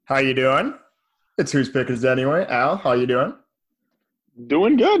How you doing? It's Who's Pickers Anyway. Al, how you doing?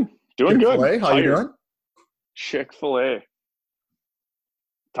 Doing good. Doing good. Chick-fil-A, how you Tired. doing? Chick-fil-A.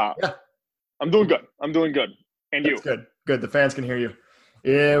 Top. Yeah, I'm doing good. I'm doing good. And that's you? good. Good. The fans can hear you.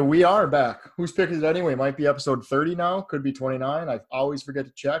 Yeah, we are back. Who's Pickers Anyway? Might be episode 30 now. Could be 29. I always forget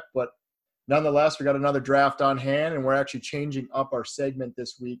to check, but nonetheless, we got another draft on hand, and we're actually changing up our segment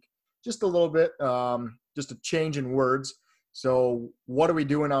this week just a little bit, just a change in words. So what are we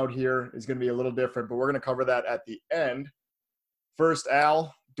doing out here is going to be a little different, but we're going to cover that at the end. First,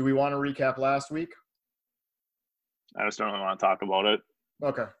 Al, do we want to recap last week? I just don't really want to talk about it.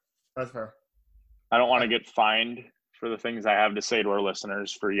 Okay, that's fair. I don't want to get fined for the things I have to say to our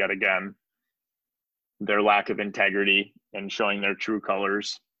listeners for yet again their lack of integrity and showing their true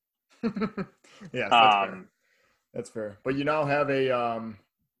colors. Yes, that's fair. That's fair. But you now have a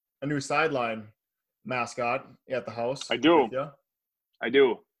new sideline mascot at the house. I do. with you. I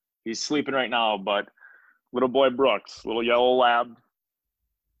do. He's sleeping right now, but little boy Brooks, little yellow lab.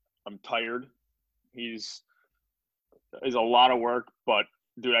 I'm tired. He's a lot of work, but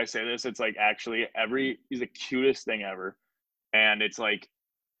dude, I say this, it's like actually he's the cutest thing ever. And it's like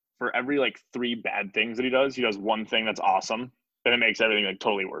for every like three bad things that he does one thing that's awesome. And it makes everything like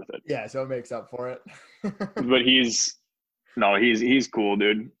totally worth it. Yeah, so it makes up for it. But he's cool,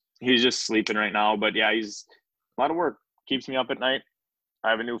 dude. He's just sleeping right now. But yeah, he's a lot of work. Keeps me up at night. I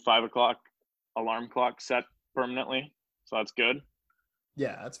have a new 5 o'clock alarm clock set permanently. So that's good.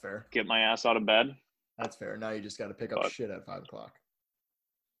 Yeah, that's fair. Get my ass out of bed. That's fair. Now you just got to pick up shit at 5 o'clock.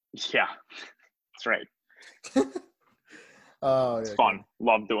 Yeah, that's right. Oh, it's fun.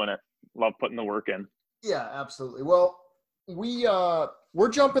 Love doing it. Love putting the work in. Yeah, absolutely. Well, we're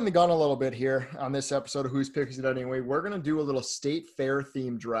jumping the gun a little bit here on this episode of Who's Pickers It Anyway. We're going to do a little state fair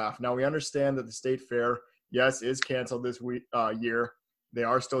themed draft. Now, we understand that the state fair, yes, is canceled this year. They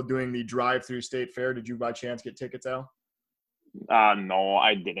are still doing the drive-through state fair. Did you by chance get tickets, Al? No,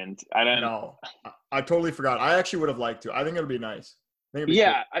 I didn't. No, I totally forgot. I actually would have liked to. I think it would be nice.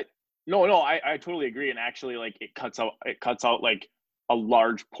 Yeah, cool. I totally agree. And actually, like it cuts out like a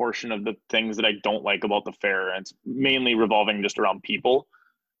large portion of the things that I don't like about the fair. And it's mainly revolving just around people.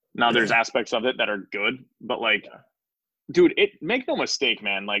 Now, there's aspects of it that are good, but like, dude, make no mistake,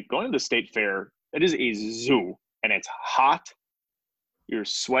 man. Like going to the state fair, it is a zoo, and it's hot. You're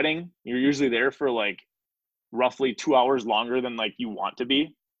sweating. You're usually there for like roughly 2 hours longer than like you want to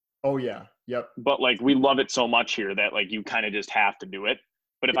be. Oh yeah. Yep. But like we love it so much here that like you kind of just have to do it.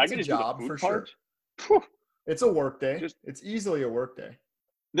 But if I could just do the food part, sure. It's a work day. It's easily a work day.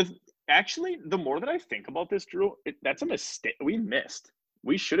 Actually, the more that I think about this, Drew, that's a mistake. We missed.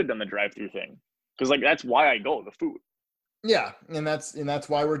 We should have done the drive-through thing because like that's why I go, the food. Yeah, and that's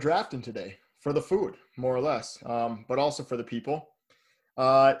why we're drafting today, for the food, more or less, but also for the people.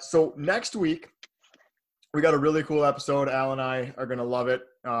 So next week, we got a really cool episode. Al and I are going to love it,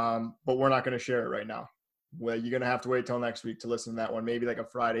 but we're not going to share it right now. Well, you're going to have to wait till next week to listen to that one, maybe like a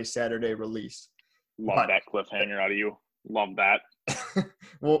Friday, Saturday release. Love that cliffhanger out of you. Love that.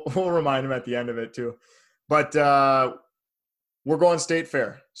 We'll remind him at the end of it too. But we're going state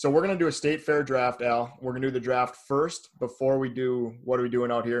fair. So we're going to do a state fair draft, Al. We're going to do the draft first before we do what are we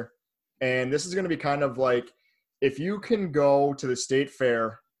doing out here. And this is going to be kind of like if you can go to the state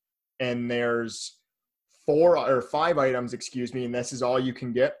fair and there's 4 or 5 items, and this is all you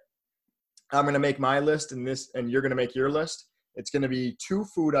can get. I'm going to make my list and you're going to make your list. It's going to be 2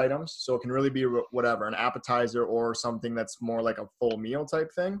 food items. So it can really be whatever, an appetizer or something that's more like a full meal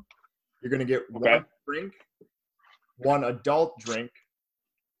type thing. You're going to get 1 drink, 1 adult drink,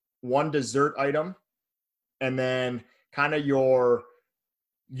 1 dessert item, and then kind of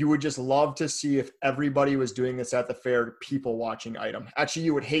you would just love to see if everybody was doing this at the fair, people watching item. Actually,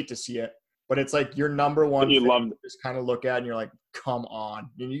 you would hate to see it, but it's like your number one thing you just kind of look at and you're like, come on.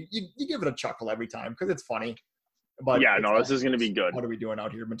 And you give it a chuckle every time because it's funny. But yeah, no, this is going to be good. What are we doing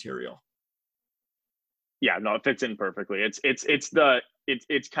out here material? Yeah, no, it fits in perfectly. It's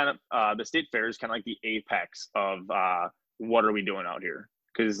kind of the state fair is kind of like the apex of what are we doing out here?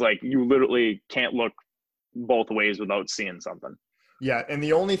 Because like you literally can't look both ways without seeing something. Yeah, and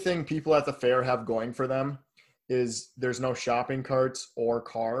the only thing people at the fair have going for them is there's no shopping carts or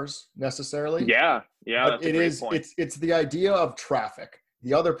cars necessarily. Yeah, that's a great point. It's the idea of traffic.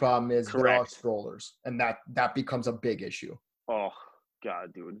 The other problem is there are strollers, and that becomes a big issue. Oh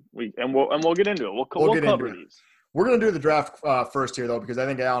God, dude. We'll get into it. We'll cover these. We're gonna do the draft first here though, because I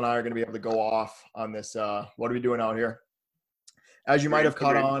think Al and I are gonna be able to go off on this. What are we doing out here? As you might have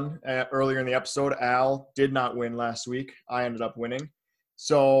caught on earlier in the episode, Al did not win last week. I ended up winning.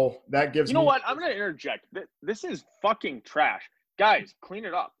 So that gives You know what? I'm going to interject. This is fucking trash. Guys, clean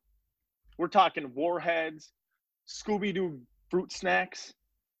it up. We're talking Warheads, Scooby-Doo fruit snacks,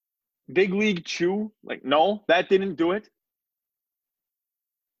 Big League Chew. Like, no, that didn't do it.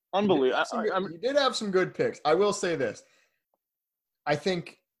 Unbelievable. You did have some good picks. I will say this. I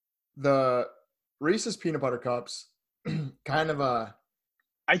think the Reese's Peanut Butter Cups, kind of a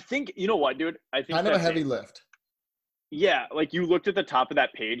I think, you know what, dude? I think kind of a heavy lift. Yeah, like you looked at the top of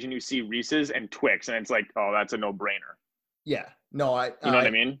that page and you see Reese's and Twix, and it's like, oh, that's a no-brainer. Yeah. No, You know what I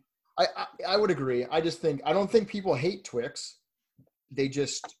mean? I would agree. I don't think people hate Twix. They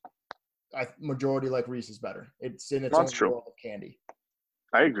just majority like Reese's better. It's in its own world of candy.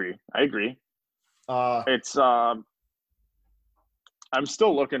 I agree. It's I'm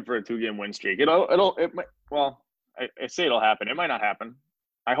still looking for a 2-game win streak. It might, well, I say it'll happen. It might not happen.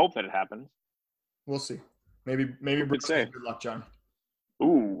 I hope that it happens. We'll see. Maybe Brooks has good luck, John.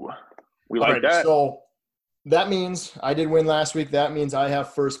 Ooh, we like that. So that means I did win last week. That means I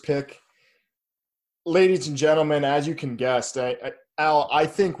have first pick. Ladies and gentlemen, as you can guess, Al, I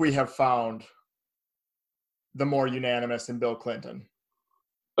think we have found the more unanimous in Bill Clinton.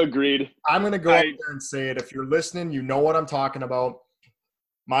 Agreed. I'm going to go out there and say it. If you're listening, you know what I'm talking about.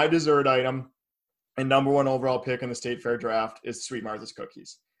 My dessert item and number one overall pick in the State Fair draft is Sweet Martha's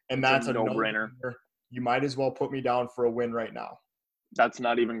Cookies. And that's a no-brainer. You might as well put me down for a win right now. That's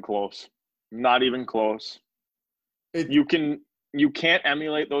not even close. Not even close. You can't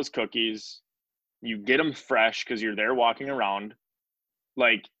emulate those cookies. You get them fresh because you're there walking around.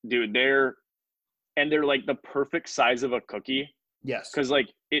 Like, dude, they're like the perfect size of a cookie. Yes. Because like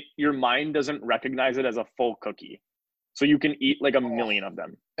your mind doesn't recognize it as a full cookie. So you can eat like a million of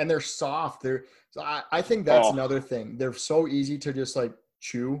them. And they're soft. I think that's another thing. They're so easy to just like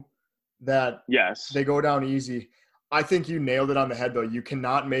chew that they go down easy. I think you nailed it on the head though. You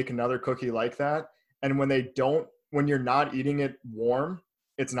cannot make another cookie like that. And when you're not eating it warm,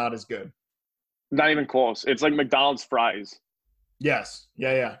 it's not as good. Not even close. It's like McDonald's fries. Yes.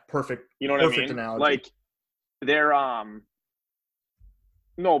 Yeah. Perfect. You know what I mean? Analogy. Like they're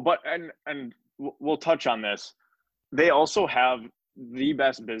no, but and we'll touch on this. They also have the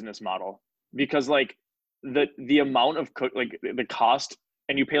best business model because like the amount of the cost,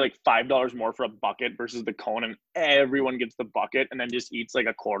 and you pay like $5 more for a bucket versus the cone, and everyone gets the bucket and then just eats like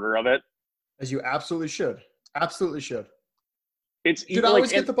a quarter of it. As you absolutely should. Absolutely should. It's you should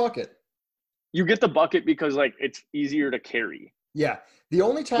always get the bucket. You get the bucket because like it's easier to carry. Yeah. The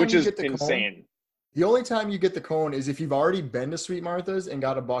only time you get the insane. Cone, the only time you get the cone is if you've already been to Sweet Martha's and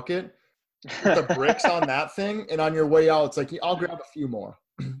got a bucket, put the bricks on that thing, and on your way out, it's like, I'll grab a few more.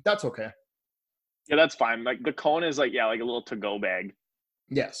 That's okay. Yeah, that's fine. Like the cone is like a little to-go bag.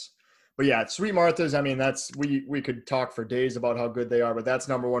 Yes. But yeah, Sweet Martha's, I mean, that's we could talk for days about how good they are, but that's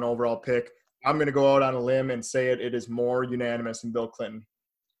number one overall pick. I'm going to go out on a limb and say it is more unanimous than Bill Clinton.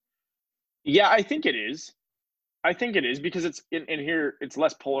 Yeah, I think it is. Because it's in here, it's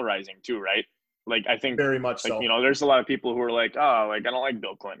less polarizing too, right? Like I think very much like, so. You know, there's a lot of people who are like, oh, like I don't like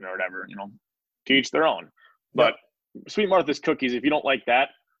Bill Clinton or whatever, you know, to each their own. But Sweet Martha's cookies, if you don't like that,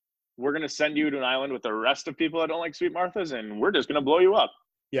 we're going to send you to an island with the rest of people that don't like Sweet Martha's, and we're just going to blow you up.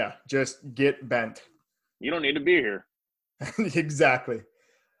 Yeah, just get bent. You don't need to be here. Exactly.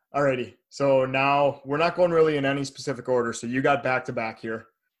 Alrighty. So now we're not going really in any specific order. So you got back-to-back here.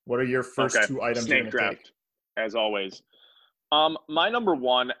 What are your first two items? Snake draft, take? As always. My number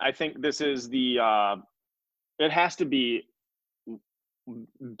one, I think this is it has to be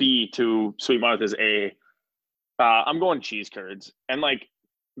B to Sweet Martha's A. I'm going cheese curds. And like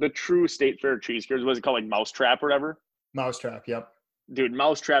the true State Fair cheese curds, was it called, like Mousetrap or whatever? Mousetrap, yep. Dude,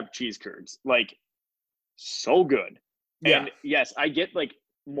 Mousetrap cheese curds, like so good. Yeah. And yes, I get like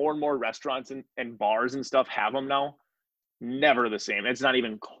more and more restaurants and bars and stuff have them now. Never the same. It's not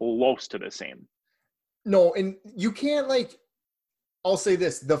even close to the same. No, and you can't I'll say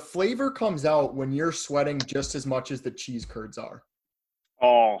this, the flavor comes out when you're sweating just as much as the cheese curds are.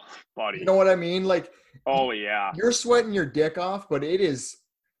 Oh, buddy. You know what I mean? Like, oh yeah. You're sweating your dick off, but it is,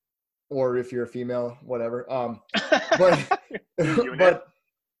 or if you're a female, whatever. But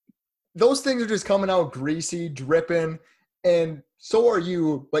those things are just coming out greasy, dripping, and so are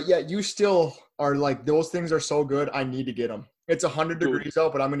you, but yet you still are like, those things are so good, I need to get them. It's 100 degrees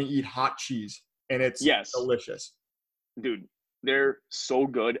out, but I'm going to eat hot cheese, and it's delicious. Dude, they're so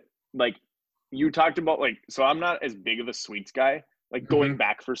good. Like, you talked about, like, so I'm not as big of a sweets guy, like going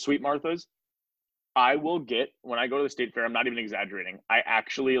back for Sweet Martha's. I will get, when I go to the State Fair, I'm not even exaggerating, I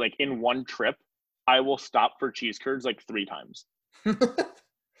actually, like, in one trip, I will stop for cheese curds like 3 times.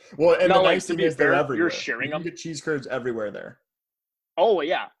 Well, and the nice thing is they're everywhere. You're sharing them. You get cheese curds everywhere there. Oh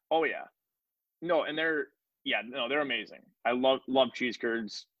yeah. No, and they're amazing. I love cheese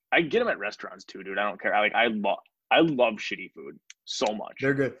curds. I get them at restaurants too, dude. I don't care. I love shitty food so much.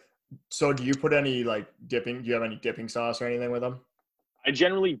 They're good. So do you put any like dipping? Do you have any dipping sauce or anything with them? I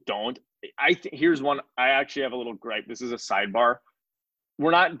generally don't. Here's one. I actually have a little gripe. This is a sidebar.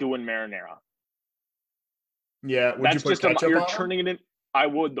 We're not doing marinara. Yeah. Would you That's put just ketchup you're on 'em? turning it in. I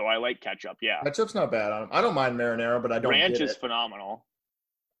would though. I like ketchup. Yeah, Ketchup's not bad on them. I don't mind marinara, but I don't ranch get is it. phenomenal.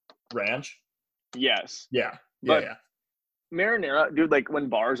 Ranch? Yes, Yeah. Yeah. but Yeah. marinara, dude. Like when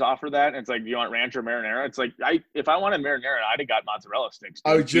bars offer that, and it's like, do you want ranch or marinara? It's like if I wanted marinara, I'd have got mozzarella sticks.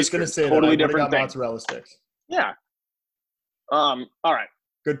 I Dude. was Cheese just gonna curds, say that I totally would have different got thing. mozzarella sticks. Yeah. All right.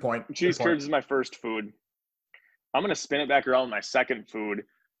 Good point. Cheese Good point. curds is my first food. I'm gonna spin it back around with my second food.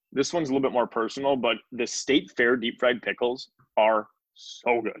 This one's a little bit more personal, but the State Fair deep fried pickles are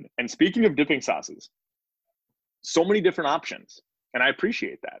so good. And speaking of dipping sauces, so many different options, and I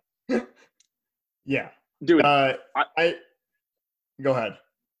appreciate that, Yeah. dude. I go ahead.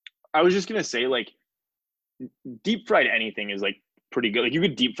 I was just gonna say, like, deep fried anything is like pretty good. Like you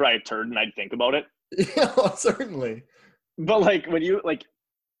could deep fry a turd, and I'd think about it. Yeah, certainly. But like when you like,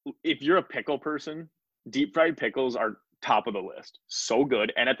 if you're a pickle person, deep fried pickles are top of the list. So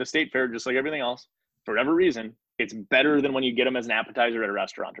good. And at the State Fair, just like everything else, for whatever reason, it's better than when you get them as an appetizer at a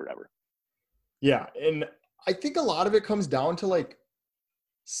restaurant or whatever. Yeah, and I think a lot of it comes down to like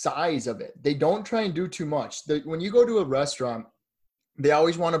size of it. They don't try and do too much. When you go to a restaurant, they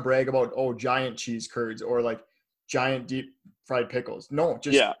always want to brag about giant cheese curds or like giant deep fried pickles. No,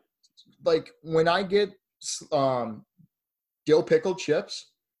 just like when I get dill pickle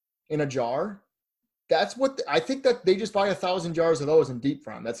chips in a jar, that's what I think that they just buy 1,000 jars of those and deep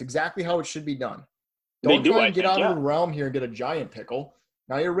fry them. That's exactly how it should be done. Don't try and get out of the realm here and get a giant pickle.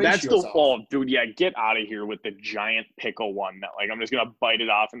 Now your ratio's off. Dude, yeah, get out of here with the giant pickle one that like I'm just gonna bite it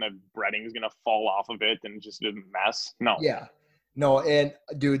off and the breading is gonna fall off of it and just a mess. No. Yeah. No, and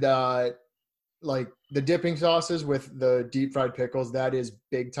dude, like the dipping sauces with the deep fried pickles, that is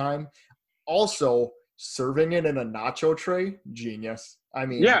big time. Also, serving it in a nacho tray, genius. I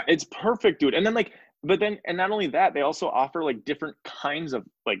mean, yeah, it's perfect, dude. And then like, and not only that, they also offer like different kinds of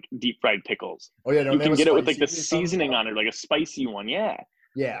like deep fried pickles. Oh yeah, you can get it with like the seasoning on it, like a spicy one. Yeah.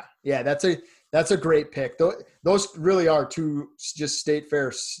 Yeah, that's a great pick. Those really are two just State Fair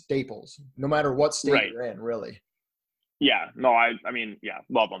staples, no matter what state you're in, really. Yeah, no, I mean, yeah,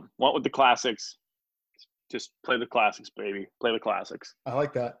 love them. Went with the classics. Just play the classics, baby. Play the classics. I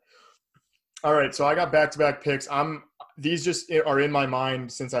like that. All right, so I got back-to-back picks. These just are in my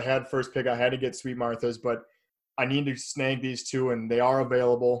mind since I had first pick. I had to get Sweet Martha's, but I need to snag these two, and they are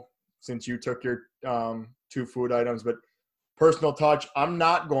available since you took your two food items. But personal touch, I'm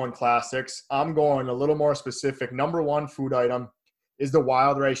not going classics. I'm going a little more specific. Number one food item is the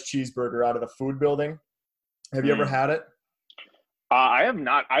Wild Rice Cheeseburger out of the Food Building. Have you ever had it? I have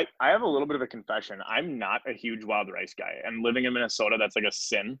not. I have a little bit of a confession. I'm not a huge Wild Rice guy. And living in Minnesota, that's like a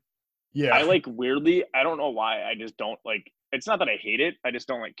sin. Yeah. I like weirdly, I don't know why. I just don't like, it's not that I hate it. I just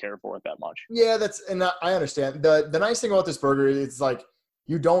don't like care for it that much. Yeah, and I understand. The nice thing about this burger is like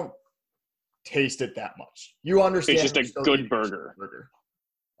you don't taste it that much. You understand. It's just a good burger.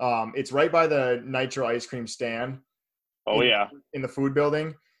 It's right by the Nitro ice cream stand. Oh, in the Food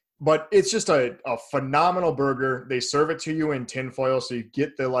Building. But it's just a phenomenal burger. They serve it to you in tinfoil, so you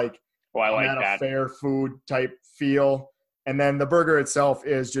get the like I like that fair food type feel. And then the burger itself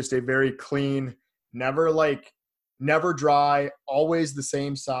is just a very clean, never dry, always the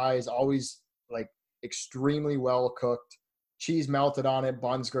same size, always like extremely well cooked. Cheese melted on it,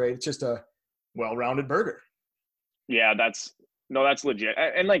 bun's great. It's just a well-rounded burger. Yeah, that's legit.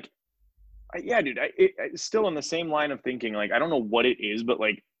 And like, yeah, dude, it's still in the same line of thinking. Like, I don't know what it is, but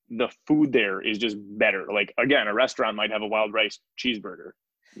like the food there is just better. Like, again, a restaurant might have a Wild Rice cheeseburger,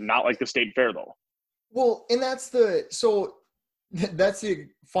 not like the State Fair though. Well, and that's the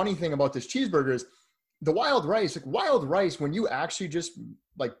funny thing about this cheeseburger is the wild rice. Like wild rice, when you actually just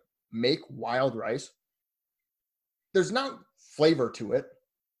like make wild rice, there's not flavor to it.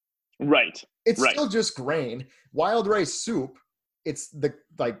 Right. It's still just grain. Wild rice soup, it's the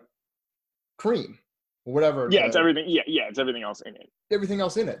like cream, whatever. Yeah, it's everything. Yeah, it's everything else in it. Everything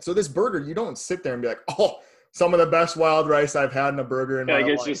else in it. So this burger, you don't sit there and be like, oh, some of the best wild rice I've had in a burger in my life.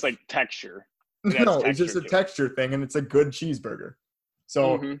 It's just like texture. No, it's just a texture thing, and it's a good cheeseburger.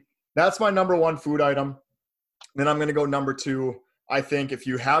 So that's my number one food item. Then I'm going to go number two. I think if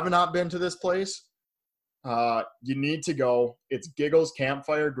you have not been to this place, you need to go. It's Giggles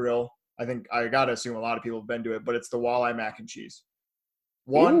Campfire Grill. I think I got to assume a lot of people have been to it, but it's the walleye mac and cheese.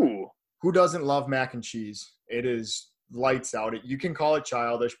 Who doesn't love mac and cheese? It is lights out. You can call it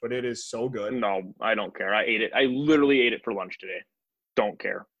childish, but it is so good. No, I don't care. I ate it. I literally ate it for lunch today. Don't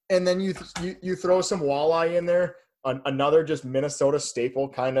care. And then you throw some walleye in there. Another just Minnesota staple,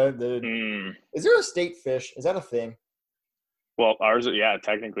 kind of. Is there a state fish? Is that a thing? Well,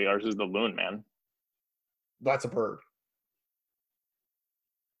 technically ours is the loon, man. That's a bird.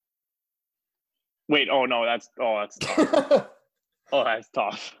 Wait, that's tough. Oh, that's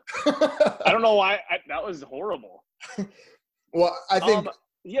tough. I don't know why. That was horrible. Well, I think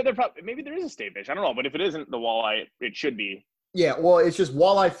maybe there is a state fish. I don't know, but if it isn't the walleye, it should be. Yeah, well, it's just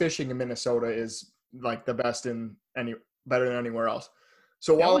walleye fishing in Minnesota is like the best better than anywhere else.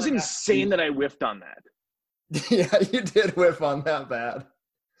 So that was insane that I whiffed on that. Yeah, you did whiff on that bad.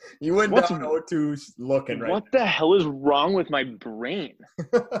 You went down 0-2 looking right. What the hell is wrong with my brain?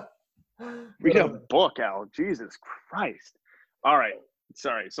 Read a book, Al. Jesus Christ. All right.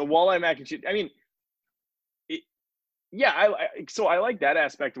 Sorry. So walleye mac and cheese. I mean, I like that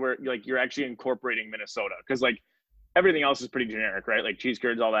aspect where like you're actually incorporating Minnesota because like everything else is pretty generic, right? Like cheese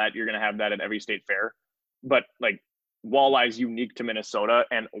curds, all that. You're gonna have that at every state fair, but like walleye is unique to Minnesota,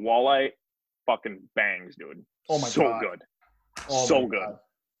 and walleye fucking bangs, dude. Oh my so god, good, oh so good, god.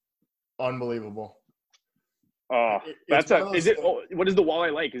 Unbelievable. Oh, what is the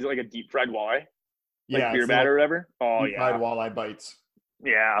walleye like? Is it like a deep fried walleye? Like beer batter or whatever? Oh, deep fried walleye bites.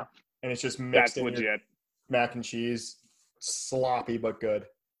 Yeah. And it's just mixed in legit. Mac and cheese. Sloppy, but good.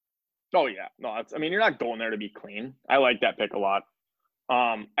 Oh, yeah. No, you're not going there to be clean. I like that pick a lot.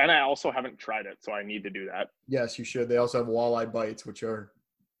 And I also haven't tried it, so I need to do that. Yes, you should. They also have walleye bites, which are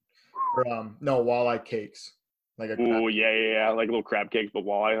walleye cakes. Like yeah. Like little crab cakes, but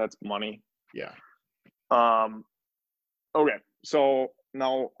walleye, that's money. Yeah. Okay, so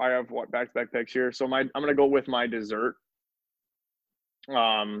now I have back-to-back picks here. So I'm gonna go with my dessert.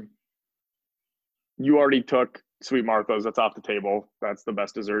 You already took Sweet Martha's. That's off the table. That's the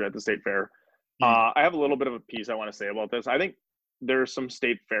best dessert at the state fair. I have a little bit of a piece I want to say about this. I think there's some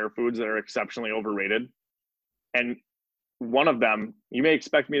state fair foods that are exceptionally overrated, and one of them, you may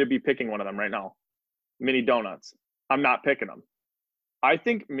expect me to be picking one of them right now. Mini donuts. I'm not picking them. I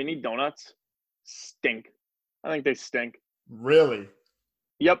think mini donuts stink. I think they stink. Really?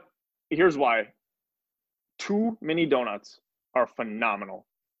 Yep. Here's why. 2 mini donuts are phenomenal.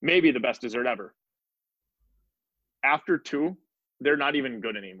 Maybe the best dessert ever. After 2, they're not even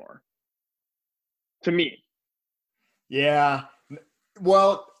good anymore. To me. Yeah.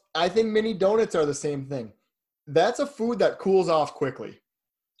 Well, I think mini donuts are the same thing. That's a food that cools off quickly.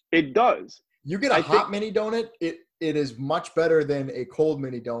 It does. You get a hot mini donut, it is much better than a cold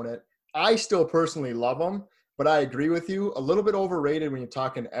mini donut. I still personally love them, but I agree with you. A little bit overrated when you're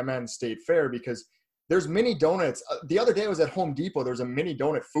talking MN State Fair because there's mini donuts. The other day I was at Home Depot. There's a mini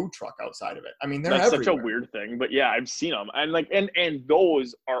donut food truck outside of it. I mean, they're That's everywhere. Such a weird thing, but yeah, I've seen them. And like, and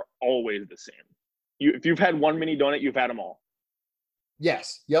those are always the same. If you've had one mini donut, you've had them all.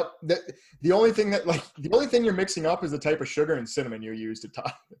 Yes. Yep. The only thing you're mixing up is the type of sugar and cinnamon you use to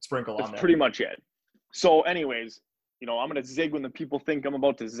sprinkle on there. That's pretty much it. So anyways, I'm going to zig when the people think I'm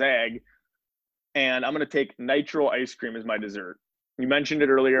about to zag. And I'm going to take nitro ice cream as my dessert. You mentioned it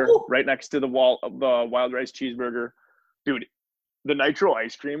earlier, right next to the wild rice cheeseburger. Dude, the nitro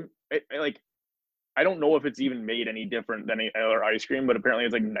ice cream, I don't know if it's even made any different than any other ice cream, but apparently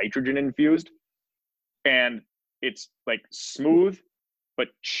it's like nitrogen infused. And it's like smooth, but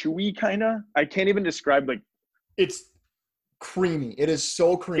chewy kind of. I can't even describe it's creamy. It is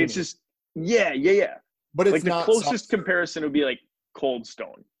so creamy. It's just, yeah. But it's like not the closest soft. Comparison would be like Cold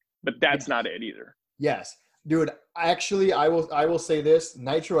Stone, but that's not it either. Yes. Dude, actually, I will say this.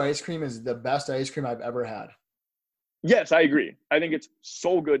 Nitro ice cream is the best ice cream I've ever had. Yes, I agree. I think it's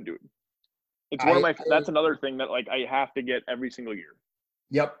so good, dude. It's one of my – that's another thing that, I have to get every single year.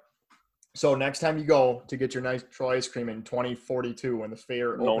 Yep. So next time you go to get your nitro ice cream in 2042 when the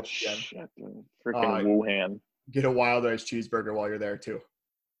fair opens again. Shit, dude. Freaking Wuhan. Get a wild rice cheeseburger while you're there, too.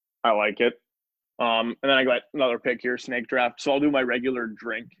 I like it. And then I got another pick here, snake draft. So I'll do my regular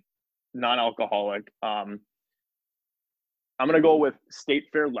drink, non-alcoholic. I'm going to go with State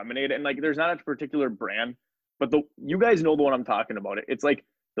Fair lemonade. And there's not a particular brand, but you guys know the one I'm talking about. It's like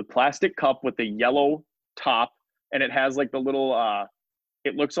the plastic cup with the yellow top, and it has the little,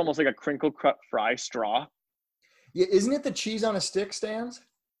 it looks almost like a crinkle cut fry straw. Yeah, isn't it the cheese on a stick stands?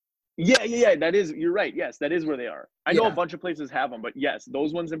 Yeah. That is, you're right. Yes, that is where they are. I know a bunch of places have them, but yes,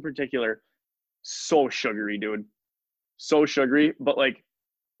 those ones in particular, so sugary, dude. So sugary, but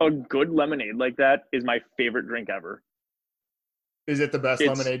a good lemonade like that is my favorite drink ever. Is it the best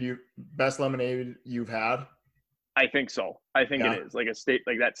lemonade you've had? I think so. I think it is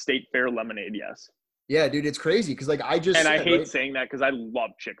that State Fair lemonade. Yes. Yeah, dude, it's crazy because I hate saying that because I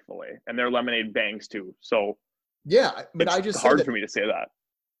love Chick-fil-A and their lemonade bangs too. So yeah, but it's hard for me to say that.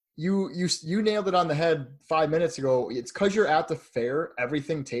 you nailed it on the head 5 minutes ago. It's because you're at the fair,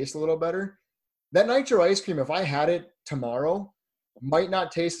 everything tastes a little better. That nitro ice cream, if I had it tomorrow, might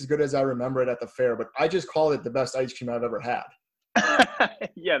not taste as good as I remember it at the fair, but I just called it the best ice cream I've ever had.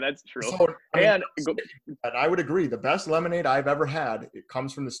 Yeah, that's true. So, and I would agree. The best lemonade I've ever had, it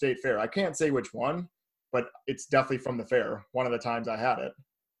comes from the state fair. I can't say which one, but it's definitely from the fair. One of the times I had it.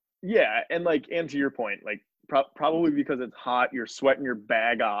 yeah, and like, and to your point, like probably because it's hot, you're sweating your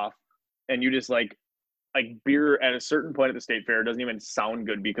bag off, and you just like beer at a certain point at the state fair doesn't even sound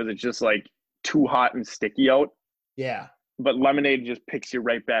good because it's just like too hot and sticky out. Yeah. But lemonade just picks you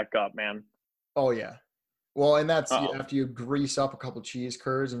right back up, man. Oh yeah. Well, and that's Uh-oh. after you grease up a couple cheese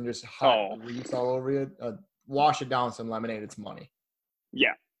curds and just hot grease all over you. Wash it down with some lemonade. It's money.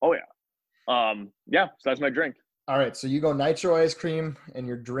 Yeah. Oh yeah. Yeah. So that's my drink. All right. So you go nitro ice cream, and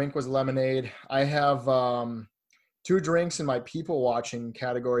your drink was lemonade. I have 2 drinks in my people watching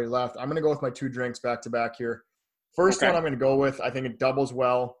category left. I'm going to go with my 2 drinks back to back here. First one I'm going to go with, I think it doubles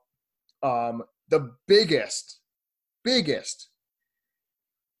well. The biggest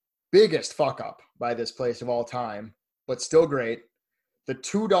fuck up by this place of all time, but still great. The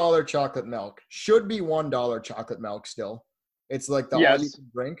 $2 chocolate milk should be $1 chocolate milk still. It's like the all you can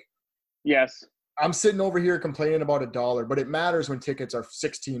drink. Yes. I'm sitting over here complaining about $1, but it matters when tickets are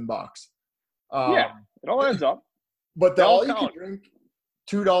 $16. Yeah, it all adds up. But the all you can drink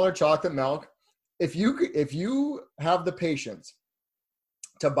 $2 chocolate milk, if you have the patience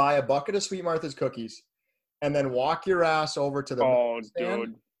to buy a bucket of Sweet Martha's cookies and then walk your ass over to the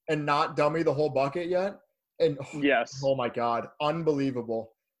stand and not dummy the whole bucket yet, and yes, oh my God,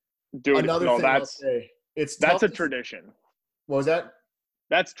 unbelievable, dude. Another thing I'll say, that's a tradition. What was that?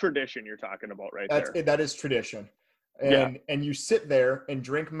 That's tradition you're talking about there. That is tradition. And you sit there and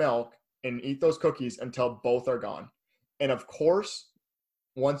drink milk and eat those cookies until both are gone. And of course,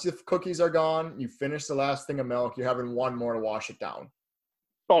 once the cookies are gone, you finish the last thing of milk, you're having one more to wash it down.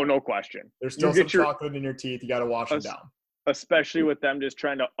 Oh, no question. There's still some chocolate in your teeth. You got to wash it down. Especially with them just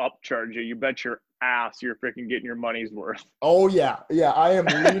trying to upcharge you. You bet your ass you're freaking getting your money's worth. Oh, yeah. Yeah, I am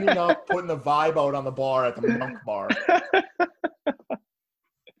leaning up, putting the vibe out on the bar at the milk bar.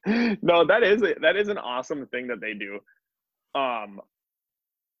 No, that is an awesome thing that they do.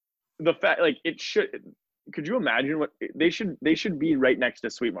 The fact, like, it should. Could you imagine what they should be right next to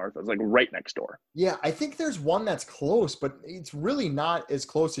Sweet Martha's, like right next door? Yeah, I think there's one that's close, but it's really not as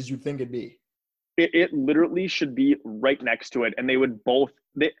close as you think it'd be. It literally should be right next to it, and they would both.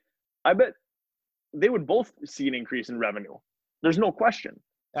 I bet they would both see an increase in revenue. There's no question.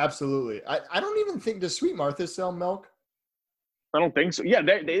 Absolutely. I don't even think, does Sweet Martha's sell milk? I don't think so. Yeah,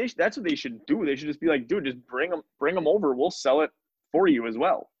 that's what they should do. They should just be like, dude, just bring them over. We'll sell it for you as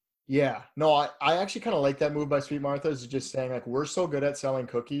well. Yeah. No, I actually kind of like that move by Sweet Martha's, just saying, like, we're so good at selling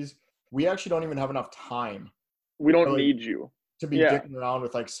cookies. We actually don't even have enough time. We don't need you to be dicking around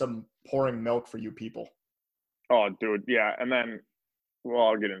with like some pouring milk for you people. Oh, dude. Yeah. And then, well,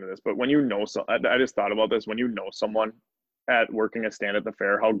 I'll get into this, but when you know, I just thought about this. When you know someone at working a stand at the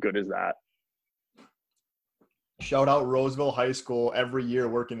fair, how good is that? Shout out Roseville High School every year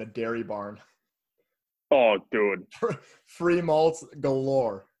working the dairy barn. Oh, dude. Free malts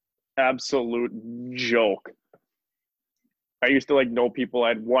galore. Absolute joke. I used to know people.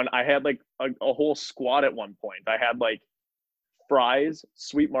 I had like a whole squad at one point. I had like fries,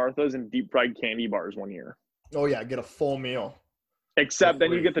 Sweet Martha's, and deep fried candy bars one year. Oh yeah, get a full meal. Except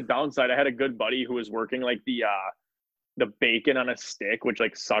then you get the downside. I had a good buddy who was working like the bacon on a stick, which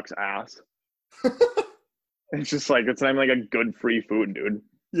like sucks ass. It's just like, it's not even like a good free food, dude.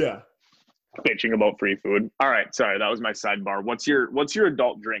 Yeah. Bitching about free food. All right, sorry, that was my sidebar. What's your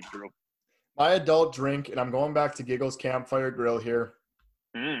adult drink, Drew? My adult drink, and I'm going back to Giggles Campfire Grill here.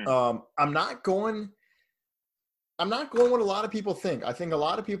 I'm not going what a lot of people think. I think a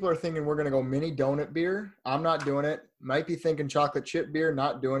lot of people are thinking we're going to go mini donut beer. I'm not doing it. Might be thinking chocolate chip beer.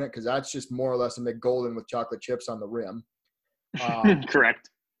 Not doing it, because that's just more or less a McGolden with chocolate chips on the rim. Correct.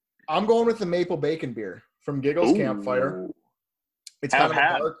 I'm going with the maple bacon beer from Giggles Campfire. It's kind of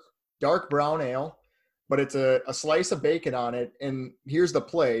a dark brown ale, but it's a slice of bacon on it. And here's the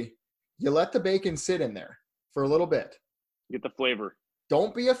play. You let the bacon sit in there for a little bit. Get the flavor.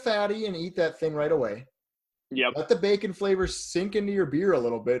 Don't be a fatty and eat that thing right away. Yep. Let the bacon flavor sink into your beer a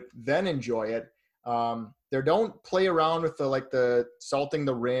little bit, then enjoy it. Don't play around with the salting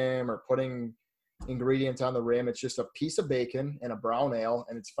the rim or putting ingredients on the rim. It's just a piece of bacon and a brown ale,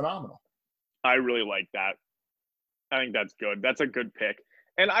 and it's phenomenal. I really like that. I think that's good. That's a good pick.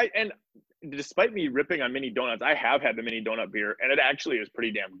 And despite me ripping on mini donuts, I have had the mini donut beer, and it actually is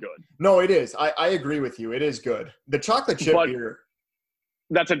pretty damn good. No, it is. I agree with you. It is good. The chocolate chip beer.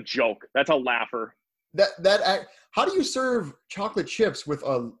 That's a joke. That's a laugher. How do you serve chocolate chips with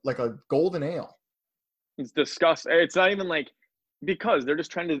a golden ale? It's disgusting. It's not even like, because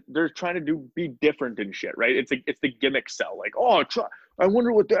they're trying to be different and shit, right? It's the gimmick sell. Like, oh, I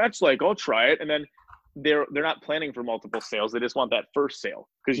wonder what that's like. I'll try it, and then they're not planning for multiple sales. They just want that first sale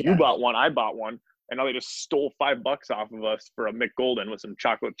because you bought one, I bought one, and now they just stole $5 off of us for a McGolden with some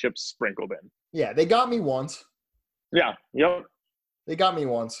chocolate chips sprinkled in. Yeah, they got me once. Yeah, yep. They got me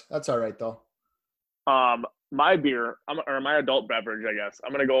once. That's all right though. My beer, or my adult beverage, I guess.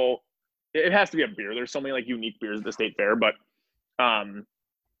 I'm gonna go. It has to be a beer. There's so many like unique beers at the state fair, but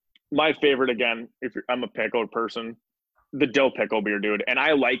my favorite, again, I'm a pickle person, the dill pickle beer, dude. And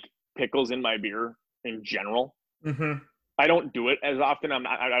I like pickles in my beer in general. Mm-hmm. I don't do it as often.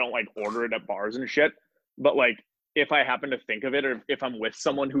 I don't like order it at bars and shit. But like, if I happen to think of it, or if I'm with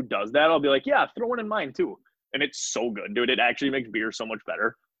someone who does that, I'll be like, yeah, throw one in mine too. And it's so good, dude. It actually makes beer so much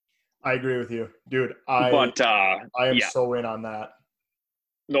better. I agree with you, dude. I am so in on that.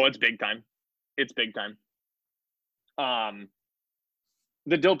 No, it's big time. It's big time.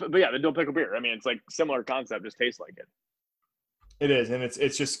 The dill pickle beer. I mean, it's like similar concept, just tastes like it. It is, and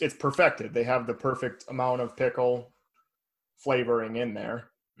it's perfected. They have the perfect amount of pickle flavoring in there.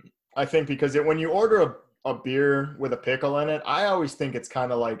 I think because when you order a beer with a pickle in it, I always think it's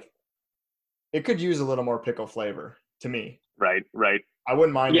kind of like it could use a little more pickle flavor to me. Right. I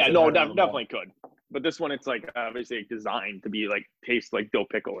wouldn't mind. Yeah, no, definitely could. But this one, it's like obviously designed to be like taste like dill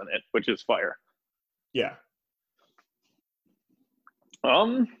pickle in it, which is fire. Yeah.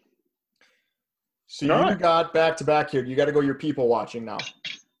 So you got back to back here. You got to go your people watching now.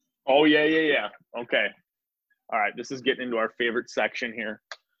 Oh, yeah. Okay. All right. This is getting into our favorite section here.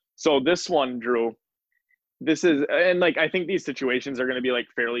 So this one, Drew, and like, I think these situations are going to be like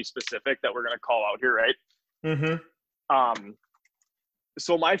fairly specific that we're going to call out here, right? Mm-hmm.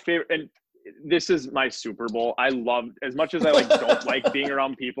 So my favorite, and this is my Super Bowl. I love, as much as I like don't like being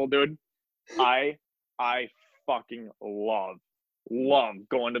around people, dude, I fucking love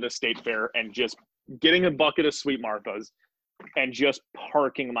going to the state fair and just getting a bucket of Sweet Martha's and just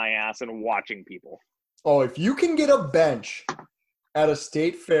parking my ass and watching people. Oh, if you can get a bench at a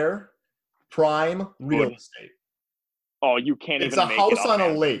state fair, prime real estate. Oh, you can't even make it up. It's a house on a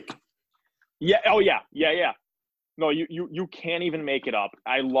lake. Yeah. Oh, yeah. No, you can't even make it up.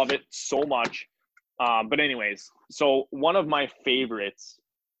 I love it so much. But anyways, so one of my favorite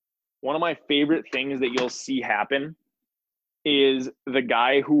things that you'll see happen is the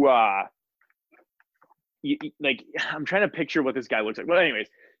guy who like, I'm trying to picture what this guy looks like. Well, anyways,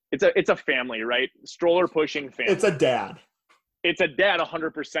 it's a family, right? Stroller pushing family. It's a dad.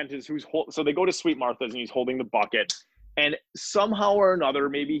 100% is so they go to Sweet Martha's and he's holding the bucket, and somehow or another,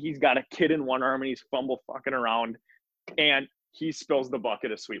 maybe he's got a kid in one arm and he's fucking around, and he spills the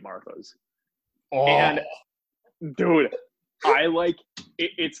bucket of Sweet Martha's. Oh. And dude, I like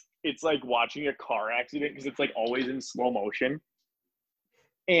it. It's like watching a car accident because it's like always in slow motion,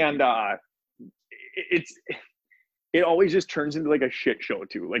 and it always just turns into like a shit show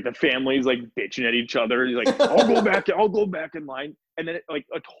too. Like the family's like bitching at each other. He's like, I'll go back in line, and then like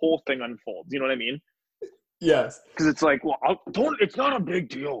a whole thing unfolds. You know what I mean? Yes. Because it's like, well, it's not a big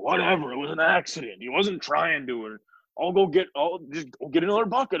deal. Whatever. It was an accident. He wasn't trying to. And I'll just go get another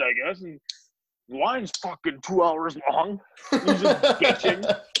bucket, I guess. And the line's fucking 2 hours long. He's just bitching.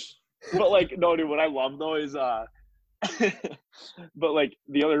 But like, no, dude, what I love though is but like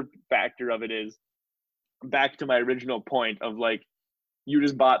the other factor of it is, back to my original point of like, you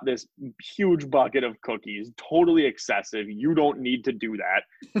just bought this huge bucket of cookies, totally excessive. You don't need to do that.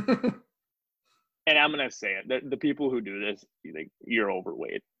 And I'm going to say it, the people who do this, you're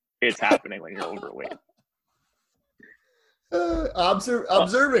overweight. It's happening when you're overweight.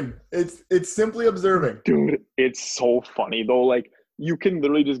 Observing. It's simply observing. Dude, it's so funny though. Like, you can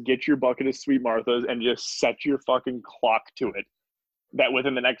literally just get your bucket of Sweet Martha's and just set your fucking clock to it, that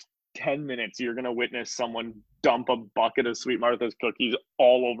within the next 10 minutes, you're going to witness someone dump a bucket of Sweet Martha's cookies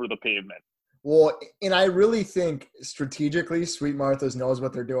all over the pavement. Well, and I really think strategically, Sweet Martha's knows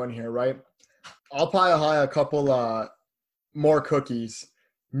what they're doing here, right? I'll probably buy a couple more cookies,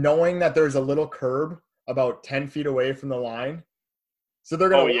 knowing that there's a little curb about 10 feet away from the line. So they're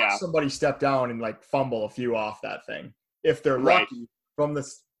going to watch somebody step down and like fumble a few off that thing. If they're lucky from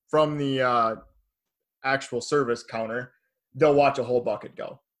the actual service counter, they'll watch a whole bucket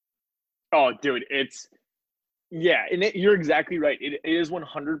go. Oh, dude, and you're exactly right. It is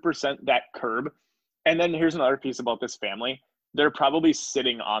 100% that curb. And then here's another piece about this family. They're probably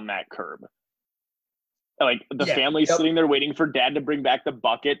sitting on that curb. Like the family's sitting there waiting for dad to bring back the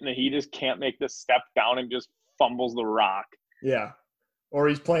bucket, and he just can't make the step down and just fumbles the rock. Yeah. or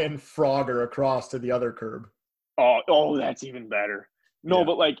he's playing Frogger across to the other curb. Oh, that's even better. No, Yeah.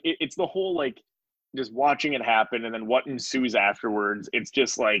 but like it's the whole like just watching it happen and then what ensues afterwards. It's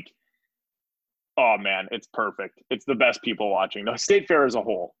just like, oh man, it's perfect. It's the best people watching. The State Fair as a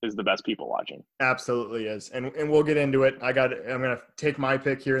whole is the best people watching. Absolutely is. And we'll get into it. I'm going to take my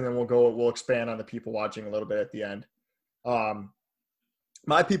pick here and then we'll expand on the people watching a little bit at the end.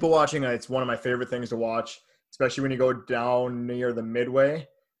 My people watching, it's one of my favorite things to watch, especially when you go down near the midway,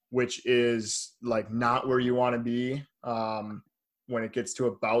 which is like not where you want to be when it gets to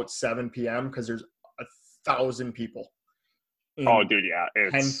about 7 p.m. because there's 1,000 people in Oh, dude, yeah,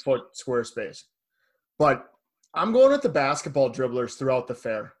 it's 10-foot square space. But I'm going with the basketball dribblers throughout the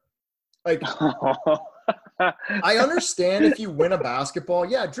fair. Like, I understand if you win a basketball,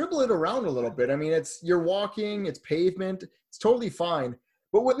 yeah, dribble it around a little bit. I mean, you're walking, it's pavement, it's totally fine.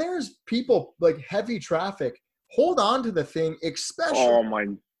 But when there's people like heavy traffic, hold on to the thing, especially oh my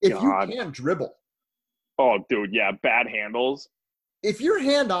if God. you can't dribble. Oh, dude, yeah, bad handles. If your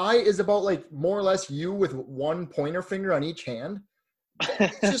hand-eye is about like more or less you with one pointer finger on each hand,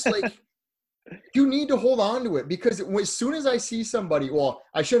 it's just like you need to hold on to it because as soon as I see somebody, well,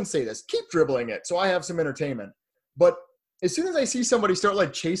 I shouldn't say this, keep dribbling it so I have some entertainment. But as soon as I see somebody start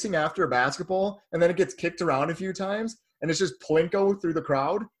like chasing after a basketball and then it gets kicked around a few times and it's just plinko through the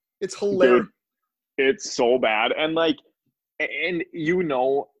crowd, it's hilarious. Dude, it's so bad. And like, and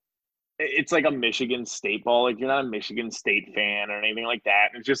it's like a Michigan State ball. Like you're not a Michigan State fan or anything like that.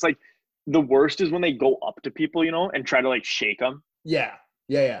 And it's just like the worst is when they go up to people, and try to like shake them. Yeah.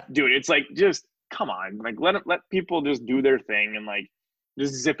 Dude, it's like just come on, like let people just do their thing and like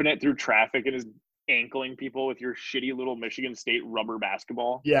just zipping it through traffic and just ankling people with your shitty little Michigan State rubber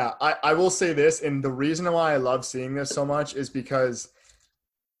basketball. Yeah, I will say this, and the reason why I love seeing this so much is because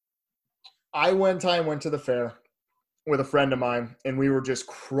I went to the fair with a friend of mine, and we were just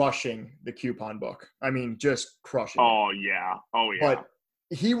crushing the coupon book. I mean, just crushing. Oh yeah. But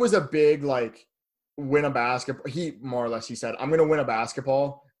he was a big like win a basketball. He more or less he said, "I'm going to win a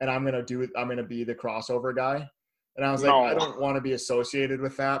basketball, and I'm going to be the crossover guy." And I was like, I don't want to be associated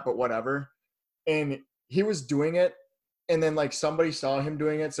with that, but whatever. And he was doing it, and then like somebody saw him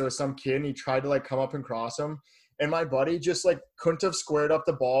doing it, so some kid, and he tried to like come up and cross him. And my buddy just like couldn't have squared up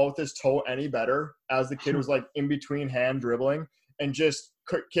the ball with his toe any better as the kid was like in between hand dribbling and just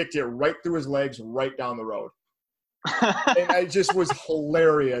kicked it right through his legs right down the road. And it just was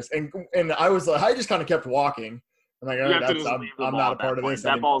hilarious. And I was like, I just kind of kept walking. I'm like, all right, I'm not a part of this.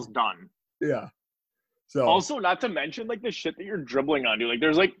 That ball's done. Yeah. So also, not to mention like the shit that you're dribbling on, dude. Like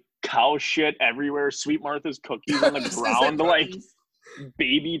there's like cow shit everywhere, Sweet Martha's cookies on the ground, like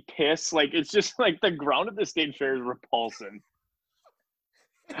baby piss. Like it's just like the ground at the State Fair is repulsive.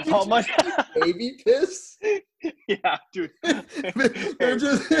 How much baby piss? Yeah, dude. they're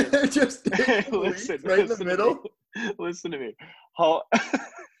just listen right in the middle. Listen to me. How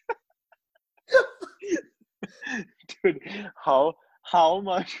dude, how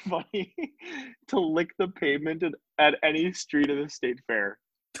much money to lick the pavement at any street of the State Fair?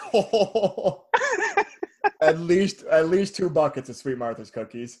 Oh, at least 2 buckets of Sweet Martha's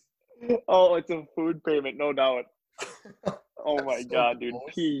cookies. Oh, it's a food payment, no doubt. Oh my God, dude.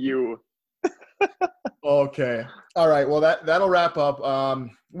 PU. Okay. All right. Well, that'll wrap up.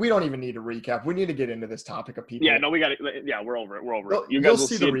 We don't even need to recap. We need to get into this topic of people. Yeah, no, we got it. Yeah, we're over it. You guys will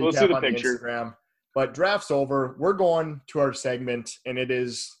see the recap we'll see the on picture. Instagram. But draft's over. We're going to our segment, and it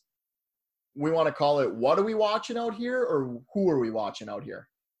is, we want to call it, what are we watching out here, or who are we watching out here?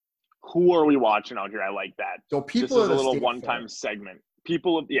 Who are we watching out here? I like that. So people this is a little one-time segment.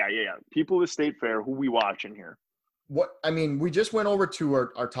 People of the State Fair, who we watching here? We just went over to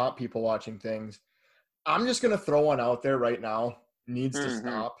our top people watching things. I'm just going to throw one out there right now. Needs to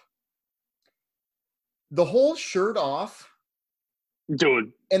stop. The whole shirt off.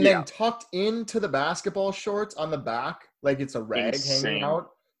 Dude. And then tucked into the basketball shorts on the back, like it's a rag hanging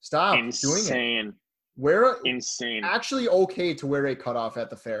out. Stop doing it. Insane. Actually okay to wear a cutoff at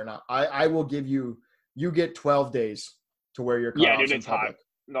the fair. Now, I will give you get 12 days to wear your cutoffs. Yeah, dude, in it's public. hot.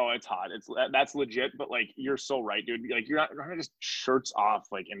 No, it's hot. That's legit, but like you're so right, dude. Like you're not just shirts off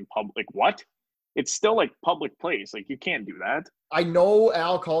like in public. Like what? It's still like public place. Like you can't do that. I know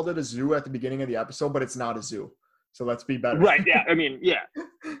Al called it a zoo at the beginning of the episode, but it's not a zoo. So let's be better. Right. Yeah. I mean, yeah.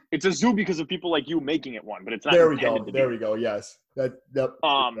 It's a zoo because of people like you making it one, but it's not. There we go. Yes. All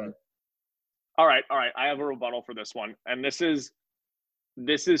right. I have a rebuttal for this one. And this is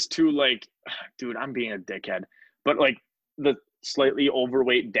to like, dude, I'm being a dickhead. But like the slightly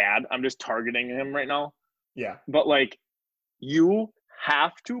overweight dad, I'm just targeting him right now. Yeah. But like you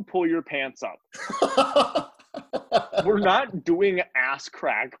have to pull your pants up. We're not doing ass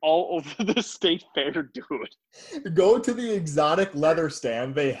crack all over the state fair, dude. Go to the exotic leather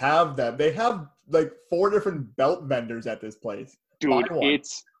stand. They have them. They have like 4 different belt vendors at this place. Buy Dude, one.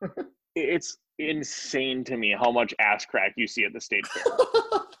 it's insane to me how much ass crack you see at the state fair.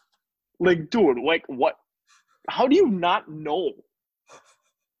 Like, dude, like what? How do you not know?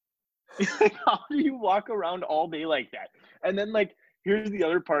 Like, how do you walk around all day like that? And then like, here's the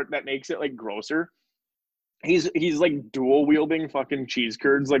other part that makes it like grosser. He's like dual wielding fucking cheese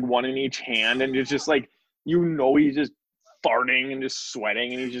curds, like one in each hand, and it's just like he's just farting and just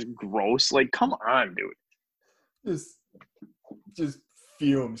sweating, and he's just gross. Like, come on, dude. Just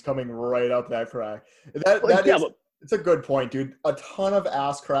fumes coming right up that crack. It's a good point, dude. A ton of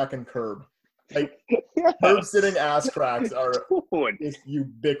ass crack and curb. Like curb sitting ass cracks are just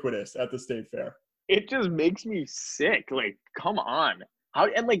ubiquitous at the state fair. It just makes me sick. Like, come on. How,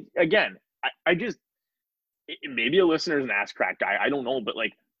 and like, again, I just, maybe a listener's an ass crack guy. I don't know, but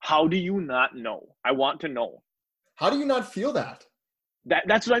like, how do you not know? I want to know. How do you not feel that?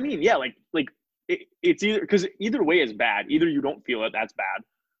 That's what I mean. Yeah, like it's either, because either way is bad. Either you don't feel it, that's bad,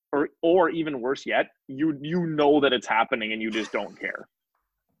 or even worse yet, you know that it's happening and you just don't care.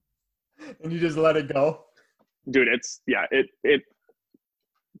 And you just let it go. Dude, it's yeah.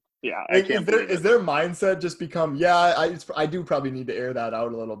 Like, is their mindset just become, yeah, I do probably need to air that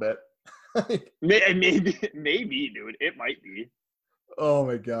out a little bit? maybe, dude. It might be. Oh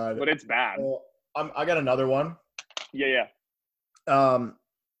my god. But it's bad. I got another one. Yeah.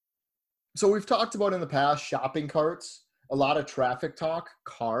 So we've talked about in the past shopping carts, a lot of traffic talk,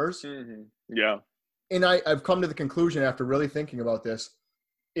 cars. Mm-hmm. Yeah. And I've come to the conclusion after really thinking about this.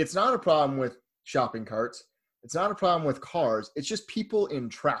 It's not a problem with shopping carts. It's not a problem with cars. It's just people in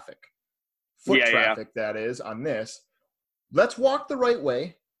traffic. Foot traffic, that is, on this. Let's walk the right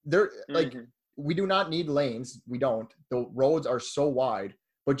way. Like, we do not need lanes. We don't. The roads are so wide.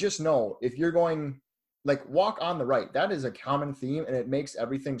 But just know, if you're going, like, walk on the right. That is a common theme, and it makes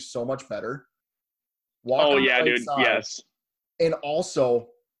everything so much better. Walk on the right dude. side. Yes. And also,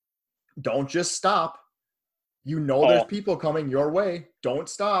 don't just stop. You know there's people coming your way. Don't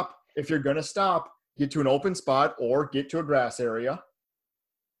stop. If you're going to stop, get to an open spot or get to a grass area.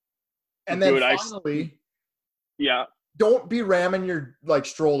 And then finally, don't be ramming your like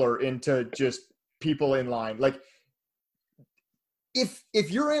stroller into just people in line. Like, if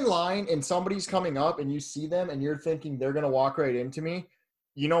you're in line and somebody's coming up and you see them and you're thinking they're going to walk right into me,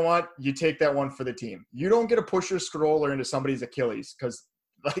 you know what? You take that one for the team. You don't get to push your stroller into somebody's Achilles, because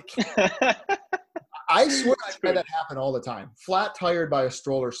like I swear I've had that happen all the time. Flat tired by a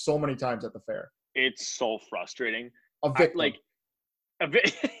stroller so many times at the fair. It's so frustrating. A victim.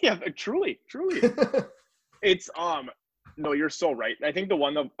 Yeah, truly. It's no, you're so right. I think the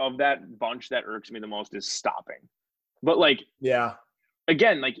one of that bunch that irks me the most is stopping. But like, yeah,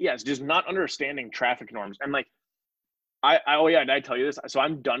 again, like, yes, just not understanding traffic norms. And like, did I tell you this? So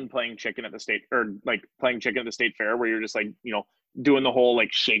I'm done playing chicken at the state fair, where you're just like, doing the whole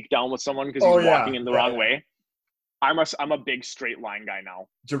like shakedown with someone because he's walking in the wrong way. I'm a big straight line guy now.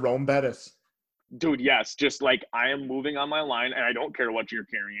 Jerome Bettis. Dude, yes, just like I am moving on my line, and I don't care what you're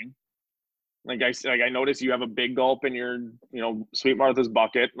carrying. Like I notice you have a big gulp in your, Sweet Martha's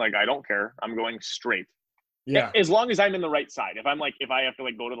bucket. Like, I don't care. I'm going straight. Yeah. As long as I'm in the right side. If I have to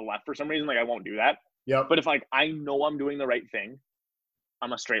like go to the left for some reason, like I won't do that. Yep. But if like I know I'm doing the right thing,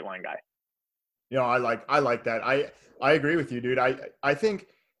 I'm a straight line guy. I like that. I agree with you, dude. I think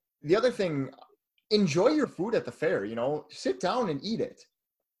the other thing, enjoy your food at the fair, sit down and eat it.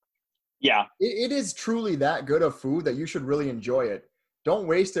 Yeah. It is truly that good of food that you should really enjoy it. Don't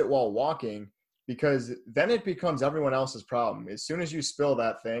waste it while walking, because then it becomes everyone else's problem. As soon as you spill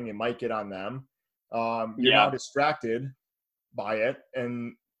that thing, it might get on them. You're now distracted by it.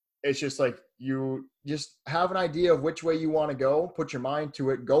 And it's just like, you just have an idea of which way you want to go, put your mind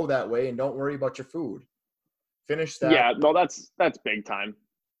to it, go that way, and don't worry about your food. Finish that. Yeah, no, that's big time.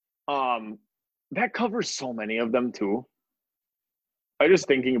 That covers so many of them too. I just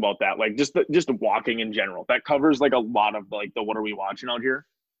thinking about that, like just walking in general, that covers like a lot of like the what are we watching out here?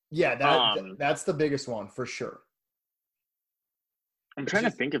 Yeah, that's the biggest one for sure. I'm trying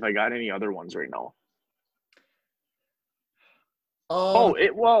to think if I got any other ones right now.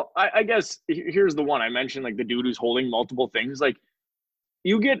 I guess here's the one I mentioned, like the dude who's holding multiple things. Like,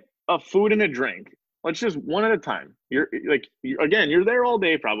 you get a food and a drink. Let's just one at a time. You're there all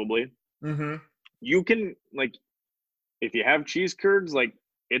day probably. Mm-hmm. You can, like, if you have cheese curds, like,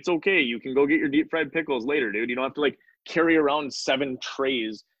 it's okay. You can go get your deep fried pickles later, dude. You don't have to like carry around 7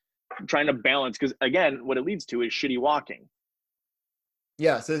 trays trying to balance, because again, what it leads to is shitty walking.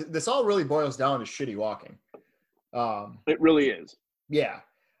 Yeah, so this all really boils down to shitty walking. It really is. Yeah.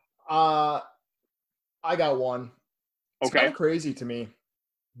 I got one. It's kind Okay. of crazy to me,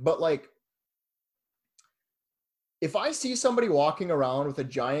 but like, if I see somebody walking around with a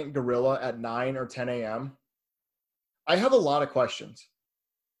giant gorilla at 9 or 10 a.m., I have a lot of questions.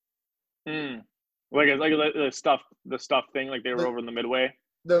 Mm. Like the stuff thing, like they were The over in the Midway.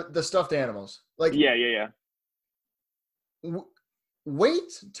 the stuffed animals. Like, Yeah, yeah, yeah. w-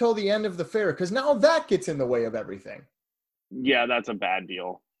 wait till the end of the fair, because now that gets in the way of everything. Yeah, that's a bad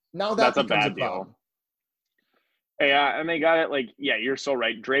deal. Now that That's a becomes a bad deal. problem. Yeah, and they got it like, yeah, you're so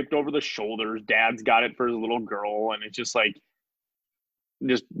right. Draped over the shoulders. Dad's got it for his little girl, and it's just like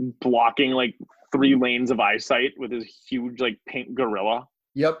just blocking like 3 lanes of eyesight with his huge like pink gorilla.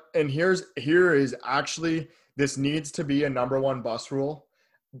 Yep. And here is actually, this needs to be a number one bus rule.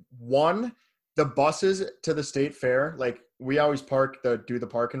 One, the buses to the state fair, like we always do the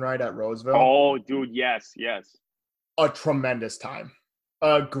park and ride at Roseville. Oh, dude, yes, yes. A tremendous time.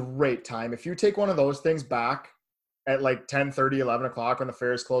 A great time. If you take one of those things back at like 10:30, 11 o'clock when the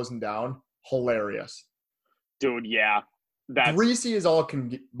fair is closing down, hilarious. Dude, yeah. That's Greasy is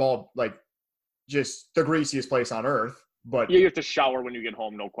like just the greasiest place on earth, but yeah, you have to shower when you get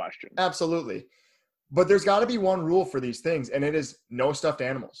home, no question. absolutely. But there's got to be one rule for these things, and it is no stuffed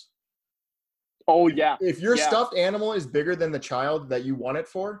animals. Oh yeah. If your yeah. stuffed animal is bigger than the child that you want it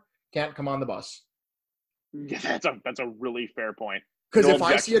for, can't come on the bus. Yeah, that's a really fair point. Because No if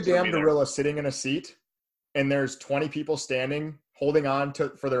I see a objections for damn me there. gorilla sitting in a seat and there's 20 people standing holding on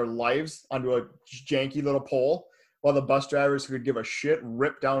for their lives onto a janky little pole while the bus drivers who could give a shit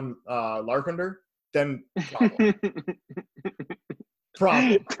rip down Larpenter, then problem.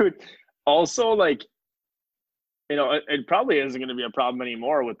 Problem. Dude, also like, you know, it probably isn't going to be a problem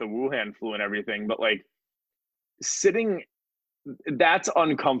anymore with the Wuhan flu and everything, but like sitting, that's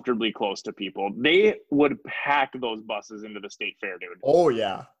uncomfortably close to people. They would pack those buses into the state fair, dude. Oh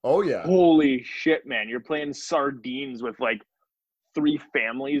yeah. Oh yeah. Holy shit, man. You're playing sardines with like 3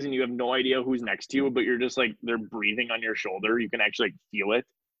 families and you have no idea who's next to you, but you're just like, they're breathing on your shoulder. You can actually like, feel it.